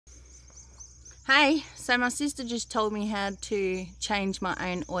Hey, so my sister just told me how to change my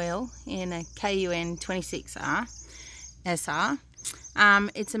own oil in a KUN 26R SR.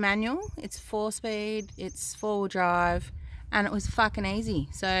 It's a manual, it's 4-speed, it's 4-wheel drive, and it was fucking easy.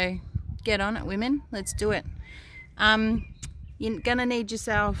 So get on it, women, let's do it. You're gonna need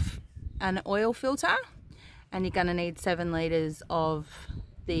yourself an oil filter, and you're gonna need 7 litres of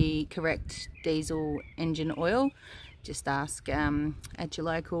the correct diesel engine oil. Just ask at your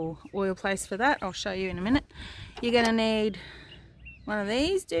local oil place for that. I'll show you in a minute. You're going to need one of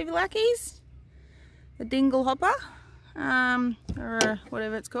these duverlackies, the dingle hopper, or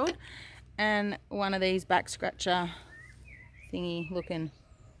whatever it's called, and one of these back scratcher thingy looking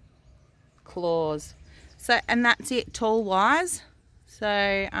claws. So, and that's it tool wise. So,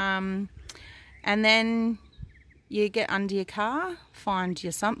 and then you get under your car, find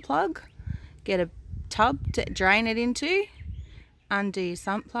your sump plug, get a tub to drain it into, undo your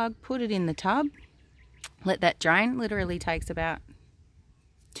sump plug, put it in the tub, let that drain. Literally takes about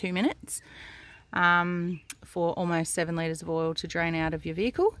 2 minutes for almost 7 litres of oil to drain out of your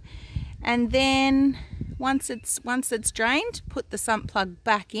vehicle. And then once it's drained, put the sump plug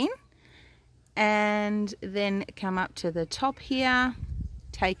back in, and then come up to the top here,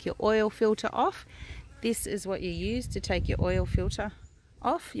 take your oil filter off. This is what you use to take your oil filter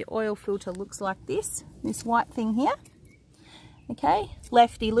off. Your oil filter looks like this white thing here. Okay,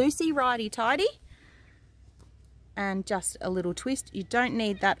 lefty loosie, righty tighty, and just a little twist. You don't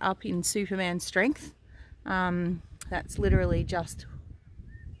need that up in Superman strength. That's literally just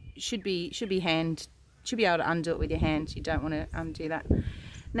should be able to undo it with your hand. You don't want to undo that.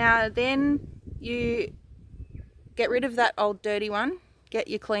 Now then, you get rid of that old dirty one, get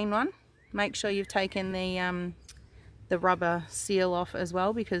your clean one. Make sure you've taken the rubber seal off as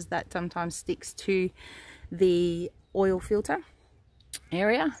well, because that sometimes sticks to the oil filter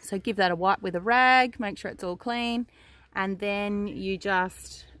area. So give that a wipe with a rag, make sure it's all clean, and then you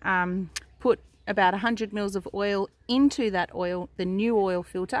just put about 100 mils of oil into that oil, the new oil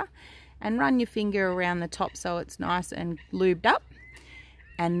filter, and run your finger around the top so it's nice and lubed up.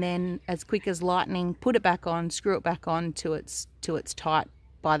 And then as quick as lightning, put it back on, screw it back on till it's tight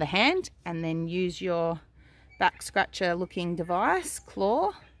by the hand, and then use your back scratcher looking device,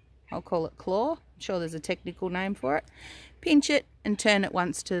 claw, I'll call it claw, I'm sure there's a technical name for it. Pinch it and turn it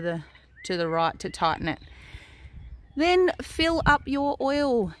once to the right to tighten it. Then fill up your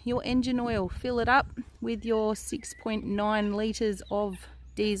oil, your engine oil, fill it up with your 6.9 litres of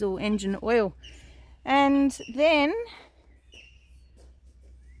diesel engine oil, and then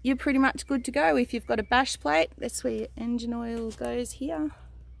you're pretty much good to go. If you've got a bash plate, that's where your engine oil goes here.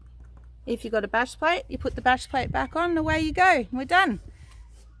 If you've got a bash plate, you put the bash plate back on, away you go. We're done.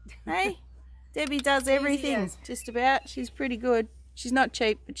 Hey, Debbie does everything, just about. She's pretty good. She's not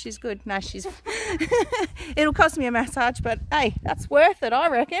cheap, but she's good. No, she's... It'll cost me a massage, but hey, that's worth it, I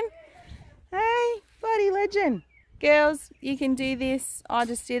reckon. Hey, bloody legend. Girls, you can do this. I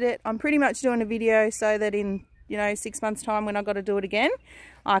just did it. I'm pretty much doing a video so that in, 6 months' time when I've got to do it again,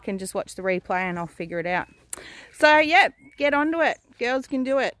 I can just watch the replay and I'll figure it out. So, yeah, get onto it. Girls can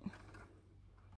do it.